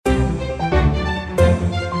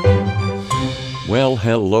Well,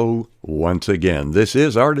 hello once again. This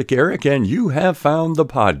is Arctic Eric, and you have found the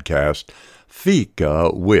podcast,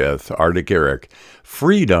 Fika with Arctic Eric.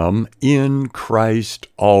 Freedom in Christ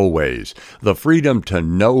always. The freedom to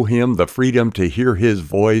know Him, the freedom to hear His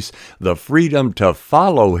voice, the freedom to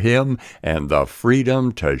follow Him, and the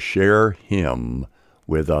freedom to share Him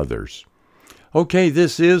with others. Okay,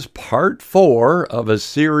 this is part 4 of a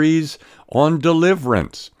series on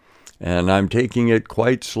deliverance. And I'm taking it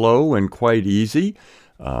quite slow and quite easy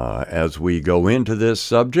as we go into this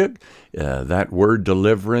subject. That word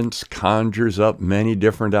deliverance conjures up many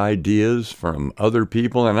different ideas from other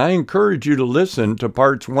people, and I encourage you to listen to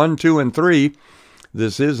parts 1, 2, and 3.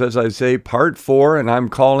 This is, as I say, part 4, and I'm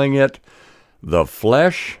calling it The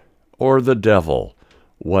Flesh or the Devil.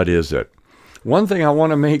 What is it? One thing I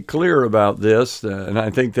want to make clear about this, and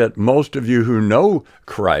I think that most of you who know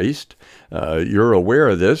Christ, you're aware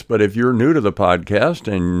of this, but if you're new to the podcast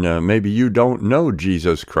and maybe you don't know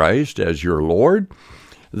Jesus Christ as your Lord,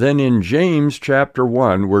 then in James chapter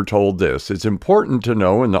 1, we're told this. It's important to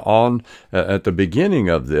know at the beginning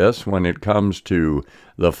of this, when it comes to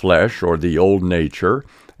the flesh or the old nature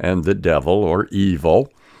and the devil or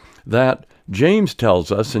evil, that James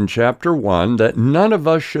tells us in chapter 1 that none of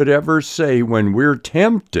us should ever say when we're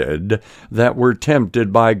tempted that we're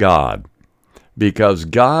tempted by God, because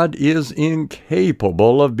God is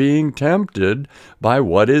incapable of being tempted by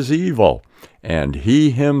what is evil, and He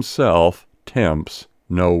Himself tempts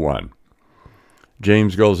no one.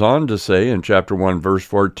 James goes on to say in chapter 1, verse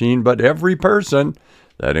 14, but every person,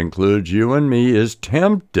 that includes you and me, is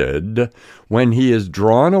tempted when he is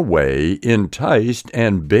drawn away, enticed,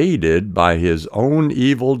 and baited by his own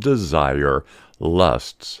evil desire,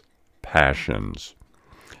 lusts, passions.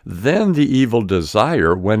 Then the evil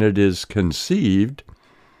desire, when it is conceived,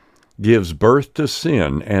 gives birth to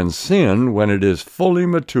sin, and sin, when it is fully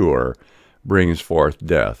mature, brings forth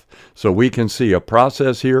death. So we can see a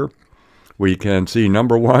process here. We can see,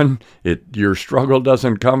 number one, your struggle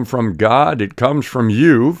doesn't come from God. It comes from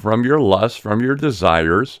you, from your lust, from your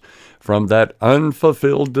desires, from that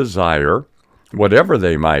unfulfilled desire, whatever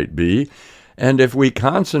they might be. And if we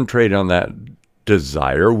concentrate on that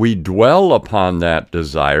desire, we dwell upon that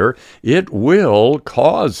desire, it will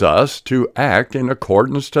cause us to act in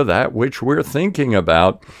accordance to that which we're thinking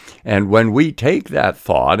about. And when we take that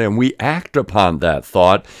thought and we act upon that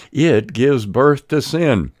thought, it gives birth to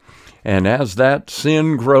sin. And as that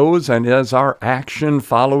sin grows and as our action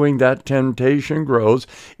following that temptation grows,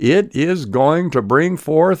 it is going to bring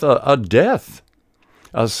forth a death,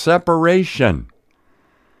 a separation,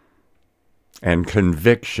 and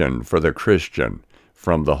conviction for the Christian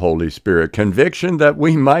from the Holy Spirit. Conviction that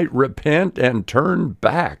we might repent and turn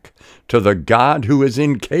back to the God who is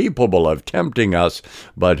incapable of tempting us,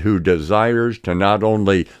 but who desires to not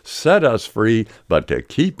only set us free, but to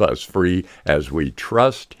keep us free as we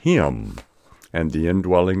trust Him and the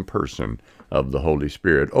indwelling person of the Holy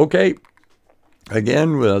Spirit. Okay,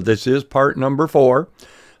 again, this is part number 4,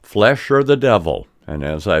 flesh or the devil. And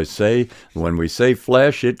as I say, when we say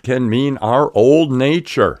flesh, it can mean our old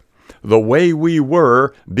nature, the way we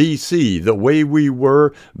were BC, the way we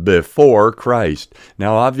were before Christ.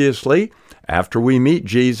 Now, obviously, after we meet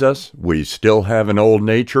Jesus, we still have an old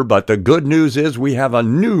nature, but the good news is we have a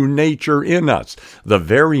new nature in us. The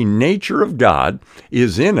very nature of God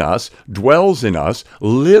is in us, dwells in us,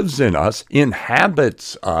 lives in us,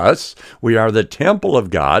 inhabits us. We are the temple of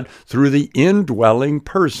God through the indwelling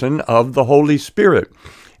person of the Holy Spirit.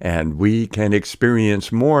 And we can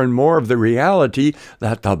experience more and more of the reality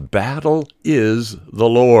that the battle is the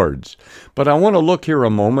Lord's. But I want to look here a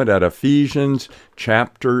moment at Ephesians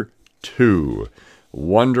chapter 2.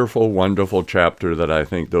 Wonderful, wonderful chapter that I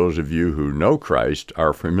think those of you who know Christ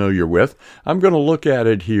are familiar with. I'm going to look at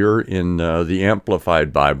it here in the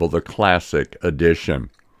Amplified Bible, the Classic Edition.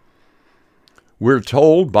 We're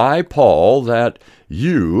told by Paul that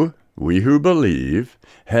we who believe,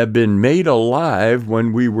 have been made alive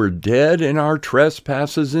when we were dead in our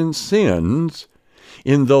trespasses and sins,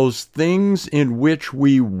 in those things in which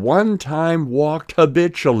we one time walked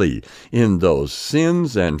habitually, in those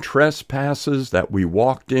sins and trespasses that we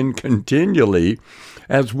walked in continually,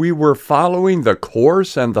 as we were following the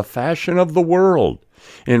course and the fashion of the world.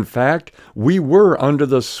 In fact, we were under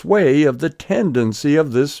the sway of the tendency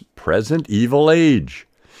of this present evil age,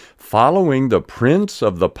 following the prince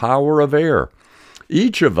of the power of air,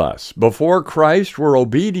 Each of us, before Christ, were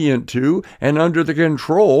obedient to and under the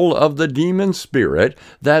control of the demon spirit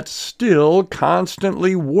that still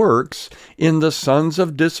constantly works in the sons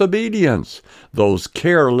of disobedience, those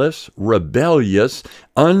careless, rebellious,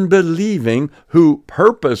 unbelieving who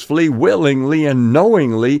purposefully, willingly, and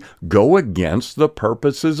knowingly go against the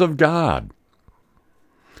purposes of God.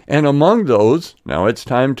 And among those, now it's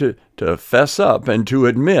time to fess up and to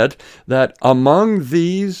admit that among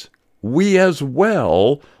these we as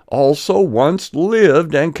well also once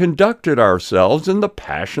lived and conducted ourselves in the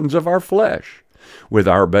passions of our flesh, with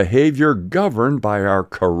our behavior governed by our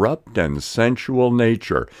corrupt and sensual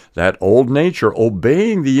nature, that old nature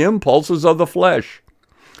obeying the impulses of the flesh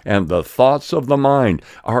and the thoughts of the mind,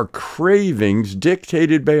 our cravings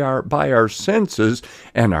dictated by our senses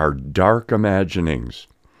and our dark imaginings.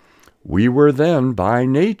 We were then by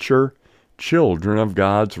nature children of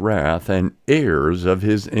God's wrath and heirs of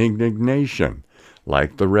his indignation,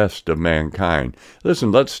 like the rest of mankind.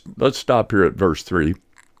 Listen, let's stop here at verse 3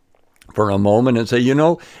 for a moment and say,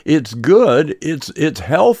 it's good, it's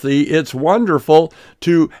healthy, it's wonderful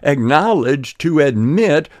to acknowledge, to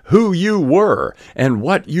admit who you were and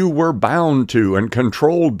what you were bound to and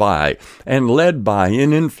controlled by and led by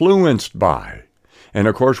and influenced by. And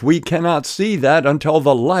of course, we cannot see that until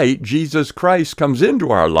the light, Jesus Christ, comes into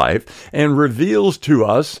our life and reveals to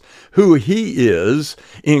us who he is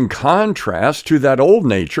in contrast to that old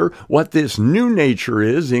nature, what this new nature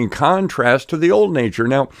is in contrast to the old nature.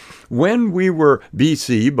 Now, when we were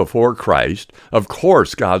BC, before Christ, of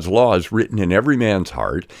course, God's law is written in every man's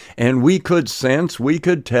heart, and we could sense, we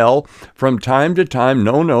could tell from time to time,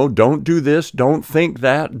 no, don't do this, don't think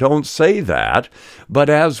that, don't say that. But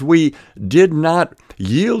as we did not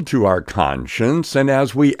yield to our conscience, and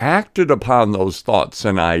as we acted upon those thoughts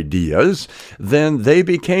and ideas, then they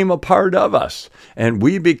became a part of us, and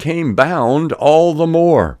we became bound all the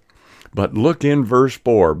more. But look in verse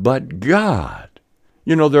 4, but God.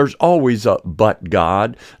 There's always a but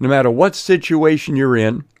God, no matter what situation you're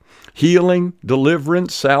in. Healing,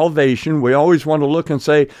 deliverance, salvation, we always want to look and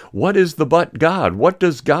say, what is the but God? What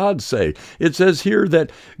does God say? It says here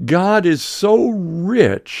that God is so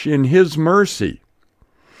rich in his mercy,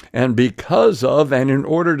 and because of and in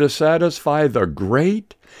order to satisfy the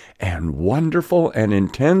great and wonderful and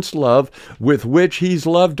intense love with which he's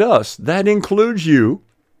loved us, that includes you,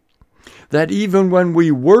 that even when we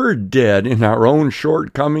were dead in our own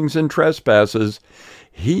shortcomings and trespasses,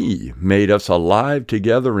 he made us alive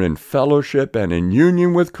together in fellowship and in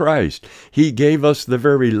union with Christ. He gave us the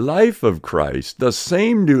very life of Christ, the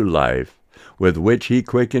same new life with which he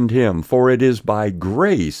quickened him. For it is by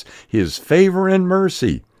grace, his favor and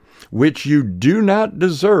mercy, which you do not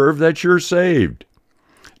deserve, that you're saved,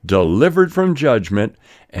 delivered from judgment,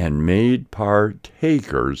 and made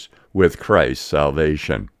partakers with Christ's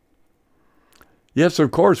salvation. Yes,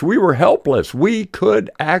 of course, we were helpless. We could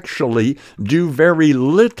actually do very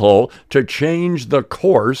little to change the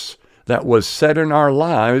course that was set in our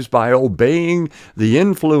lives by obeying the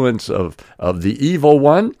influence of the evil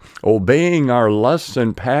one, obeying our lusts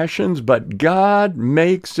and passions, but God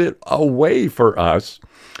makes it a way for us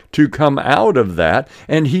to come out of that,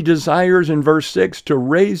 and he desires in verse 6 to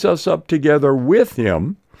raise us up together with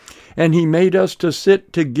him, and he made us to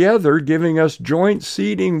sit together, giving us joint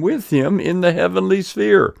seating with him in the heavenly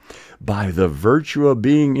sphere, by the virtue of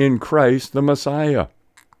being in Christ the Messiah.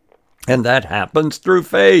 And that happens through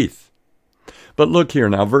faith. But look here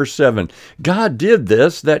now, verse 7. God did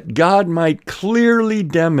this that God might clearly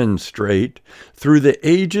demonstrate through the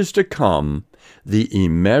ages to come the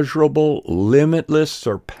immeasurable, limitless,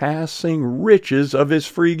 surpassing riches of his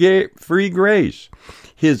free grace,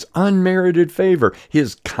 his unmerited favor,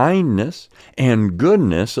 his kindness and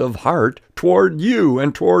goodness of heart toward you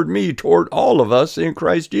and toward me, toward all of us in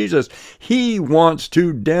Christ Jesus. He wants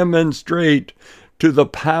to demonstrate to the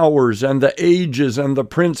powers and the ages and the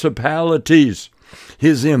principalities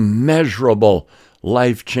his immeasurable,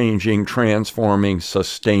 life-changing, transforming,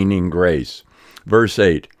 sustaining grace. Verse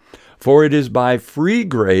 8. For it is by free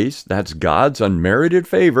grace, that's God's unmerited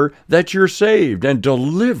favor, that you're saved and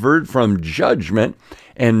delivered from judgment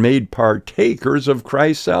and made partakers of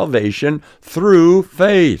Christ's salvation through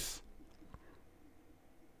faith.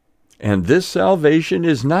 And this salvation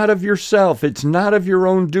is not of yourself. It's not of your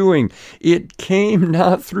own doing. It came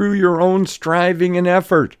not through your own striving and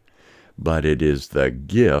effort, but it is the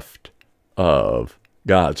gift of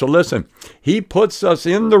God. So listen, he puts us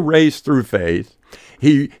in the race through faith.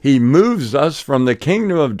 He moves us from the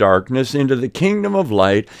kingdom of darkness into the kingdom of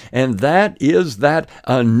light, and that is that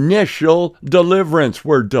initial deliverance.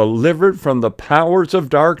 We're delivered from the powers of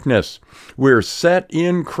darkness. We're set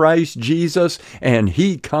in Christ Jesus, and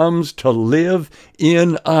He comes to live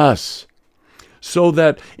in us. So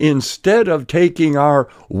that instead of taking our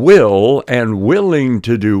will and willing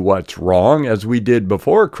to do what's wrong as we did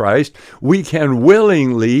before Christ, we can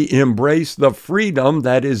willingly embrace the freedom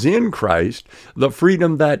that is in Christ, the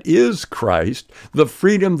freedom that is Christ, the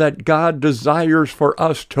freedom that God desires for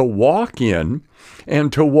us to walk in,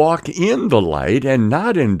 and to walk in the light and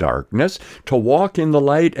not in darkness, to walk in the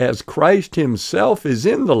light as Christ Himself is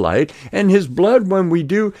in the light, and His blood, when we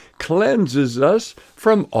do, cleanses us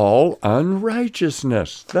from all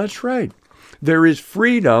unrighteousness. That's right. There is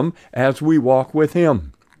freedom as we walk with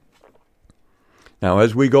Him. Now,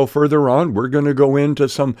 as we go further on, we're going to go into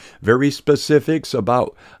some very specifics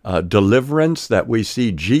about deliverance that we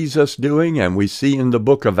see Jesus doing and we see in the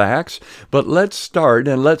book of Acts. But let's start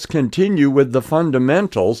and let's continue with the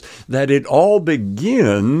fundamentals that it all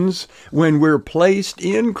begins when we're placed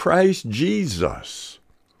in Christ Jesus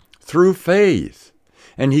through faith.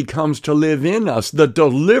 And He comes to live in us, the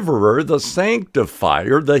deliverer, the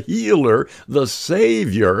sanctifier, the healer, the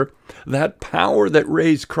Savior. That power that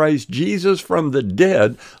raised Christ Jesus from the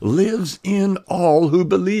dead lives in all who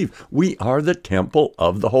believe. We are the temple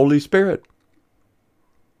of the Holy Spirit.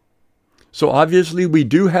 So obviously we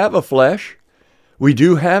do have a flesh. We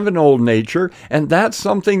do have an old nature, and that's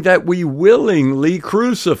something that we willingly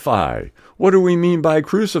crucify. What do we mean by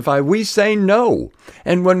crucify? We say no.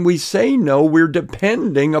 And when we say no, we're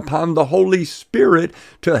depending upon the Holy Spirit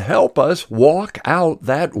to help us walk out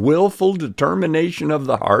that willful determination of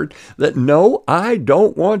the heart that, no, I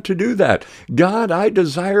don't want to do that. God, I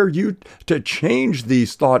desire you to change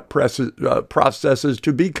these thought processes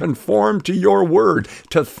to be conformed to your word,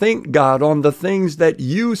 to think, God, on the things that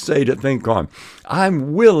you say to think on.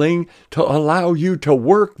 I'm willing to allow you to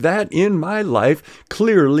work that in my life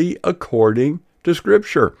clearly according to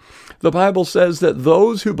Scripture. The Bible says that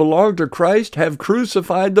those who belong to Christ have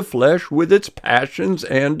crucified the flesh with its passions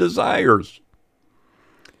and desires.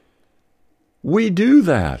 We do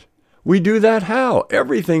that. We do that how?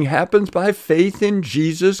 Everything happens by faith in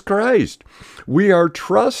Jesus Christ. We are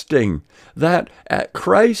trusting that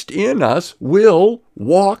Christ in us will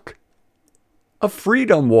walk a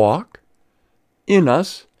freedom walk in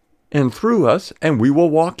us and through us, and we will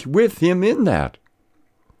walk with Him in that.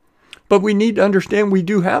 But we need to understand we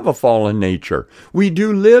do have a fallen nature. We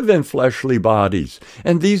do live in fleshly bodies,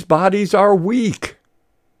 and these bodies are weak.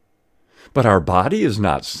 But our body is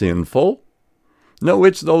not sinful. No,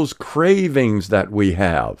 it's those cravings that we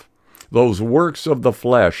have, those works of the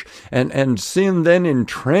flesh, and sin then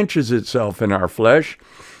entrenches itself in our flesh,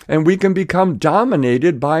 and we can become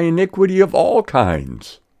dominated by iniquity of all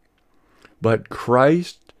kinds. But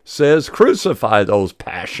Christ says, crucify those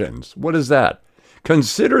passions. What is that?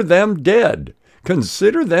 Consider them dead.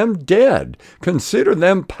 Consider them dead. Consider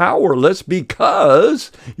them powerless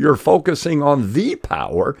because you're focusing on the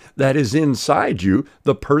power that is inside you,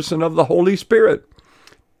 the person of the Holy Spirit,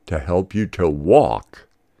 to help you to walk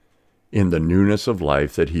in the newness of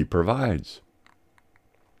life that He provides.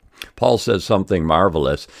 Paul says something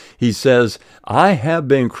marvelous. He says, I have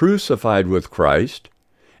been crucified with Christ,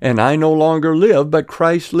 and I no longer live, but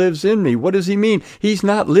Christ lives in me. What does he mean? He's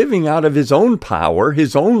not living out of his own power,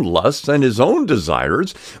 his own lusts, and his own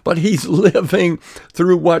desires, but he's living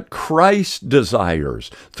through what Christ desires,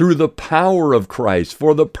 through the power of Christ,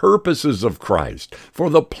 for the purposes of Christ, for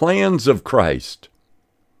the plans of Christ.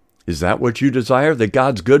 Is that what you desire? That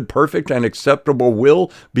God's good, perfect, and acceptable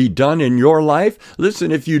will be done in your life?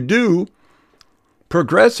 Listen, if you do,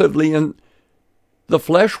 progressively, and the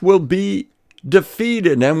flesh will be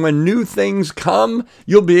defeated, and when new things come,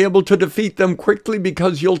 you'll be able to defeat them quickly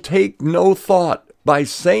because you'll take no thought. By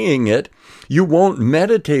saying it, you won't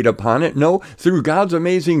meditate upon it. No, through God's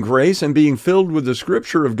amazing grace and being filled with the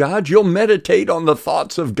Scripture of God, you'll meditate on the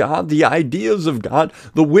thoughts of God, the ideas of God,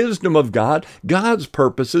 the wisdom of God, God's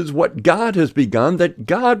purposes, what God has begun, that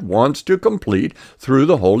God wants to complete through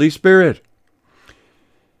the Holy Spirit.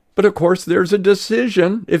 But of course, there's a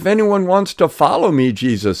decision. If anyone wants to follow me,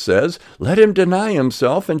 Jesus says, let him deny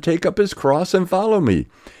himself and take up his cross and follow me.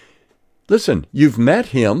 Listen, you've met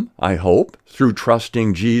Him, I hope, through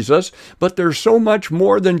trusting Jesus, but there's so much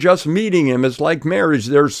more than just meeting Him. It's like marriage.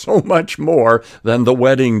 There's so much more than the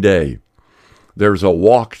wedding day. There's a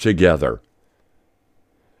walk together.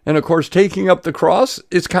 And of course, taking up the cross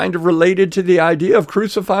is kind of related to the idea of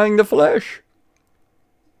crucifying the flesh.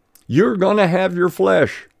 You're going to have your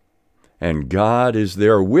flesh, and God is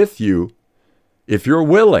there with you if you're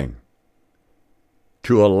willing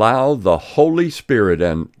to allow the Holy Spirit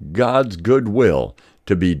and God's good will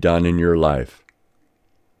to be done in your life.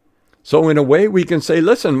 So in a way we can say,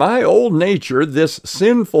 listen, my old nature, this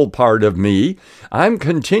sinful part of me, I'm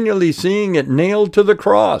continually seeing it nailed to the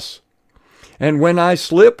cross. And when I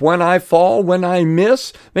slip, when I fall, when I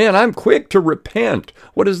miss, man, I'm quick to repent.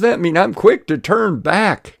 What does that mean? I'm quick to turn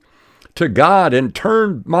back to God and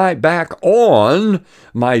turn my back on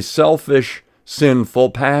my selfish,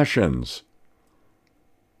 sinful passions.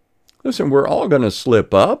 Listen, we're all going to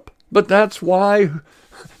slip up, but that's why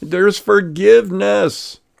there's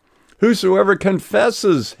forgiveness. Whosoever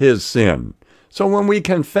confesses his sin. So when we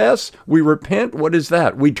confess, we repent. What is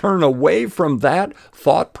that? We turn away from that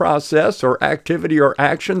thought process or activity or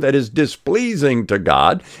action that is displeasing to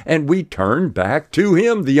God, and we turn back to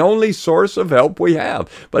him, the only source of help we have.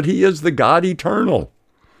 But he is the God eternal,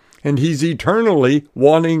 and he's eternally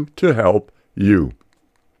wanting to help you.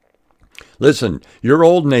 Listen, your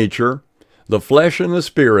old nature, the flesh and the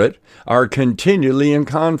spirit, are continually in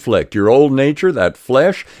conflict. Your old nature, that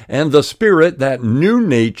flesh, and the spirit, that new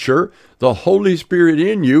nature, the Holy Spirit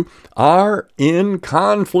in you, are in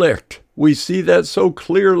conflict. We see that so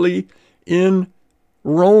clearly in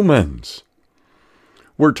Romans.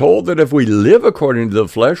 We're told that if we live according to the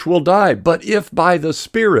flesh, we'll die. But if by the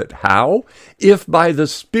Spirit, how? If by the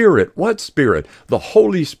Spirit, what Spirit? The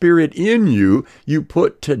Holy Spirit in you, you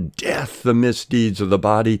put to death the misdeeds of the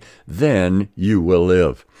body, then you will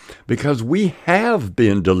live. Because we have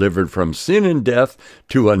been delivered from sin and death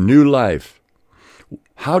to a new life.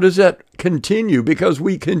 How does that continue? Because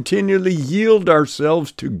we continually yield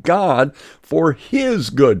ourselves to God for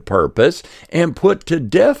his good purpose and put to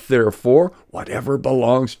death, therefore, whatever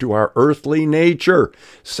belongs to our earthly nature.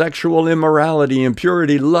 Sexual immorality,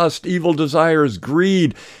 impurity, lust, evil desires,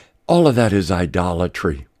 greed, all of that is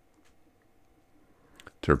idolatry.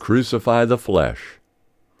 To crucify the flesh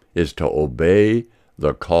is to obey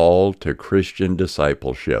the call to Christian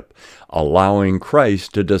discipleship, allowing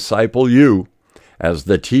Christ to disciple you. As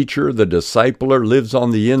the teacher, the discipler lives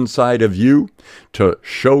on the inside of you to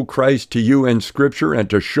show Christ to you in Scripture and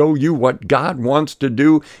to show you what God wants to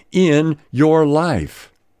do in your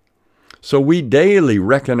life. So we daily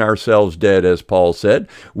reckon ourselves dead, as Paul said.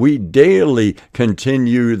 We daily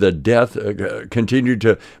continue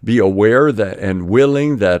to be aware that and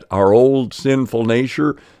willing that our old sinful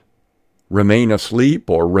nature remain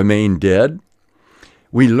asleep or remain dead.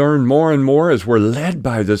 We learn more and more as we're led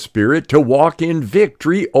by the Spirit to walk in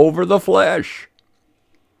victory over the flesh.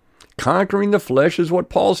 Conquering the flesh is what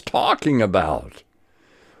Paul's talking about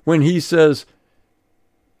when he says,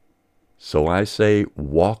 so I say,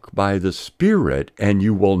 walk by the Spirit, and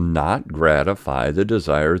you will not gratify the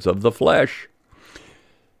desires of the flesh.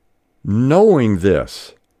 Knowing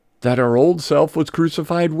this, that our old self was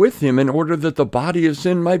crucified with him in order that the body of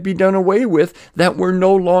sin might be done away with, that we're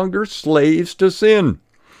no longer slaves to sin.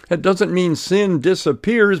 That doesn't mean sin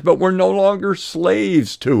disappears, but we're no longer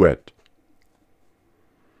slaves to it.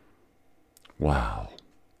 Wow.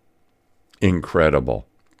 Incredible.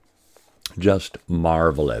 Just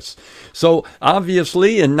marvelous. So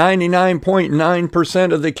obviously in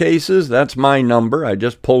 99.9% of the cases, that's my number. I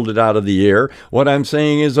just pulled it out of the air. What I'm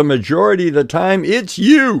saying is a majority of the time, it's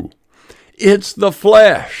you. It's the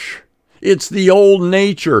flesh. It's the old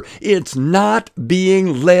nature. It's not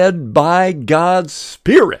being led by God's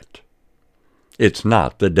Spirit. It's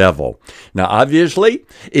not the devil. Now, obviously,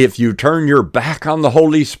 if you turn your back on the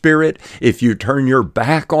Holy Spirit, if you turn your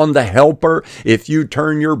back on the Helper, if you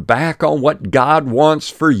turn your back on what God wants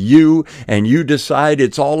for you, and you decide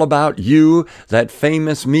it's all about you, that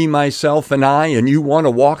famous me, myself, and I, and you want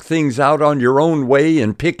to walk things out on your own way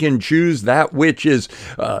and pick and choose that which is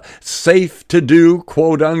safe to do,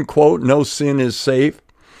 quote unquote, no sin is safe,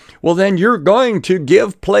 well, then you're going to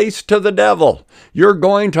give place to the devil. You're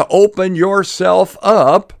going to open yourself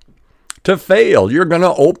up to fail. You're going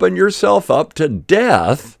to open yourself up to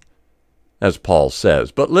death, as Paul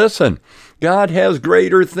says. But listen, God has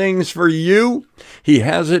greater things for you. He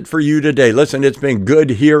has it for you today. Listen, it's been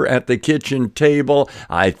good here at the kitchen table.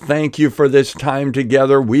 I thank you for this time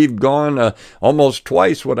together. We've gone almost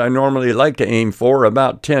twice what I normally like to aim for,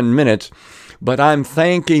 about 10 minutes. But I'm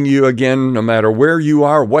thanking you again, no matter where you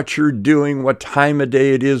are, what you're doing, what time of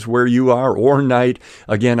day it is where you are, or night.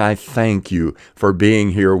 Again, I thank you for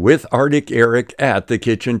being here with Arctic Eric at the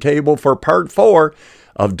kitchen table for part 4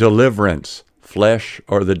 of Deliverance, Flesh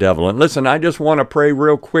or the Devil. And listen, I just want to pray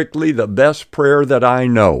real quickly the best prayer that I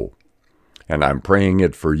know. And I'm praying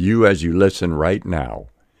it for you as you listen right now.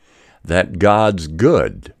 That God's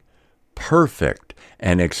good, perfect,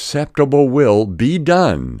 and acceptable will be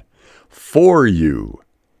done for you,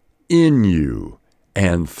 in you,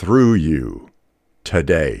 and through you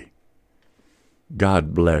today.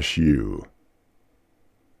 God bless you.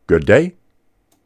 Good day.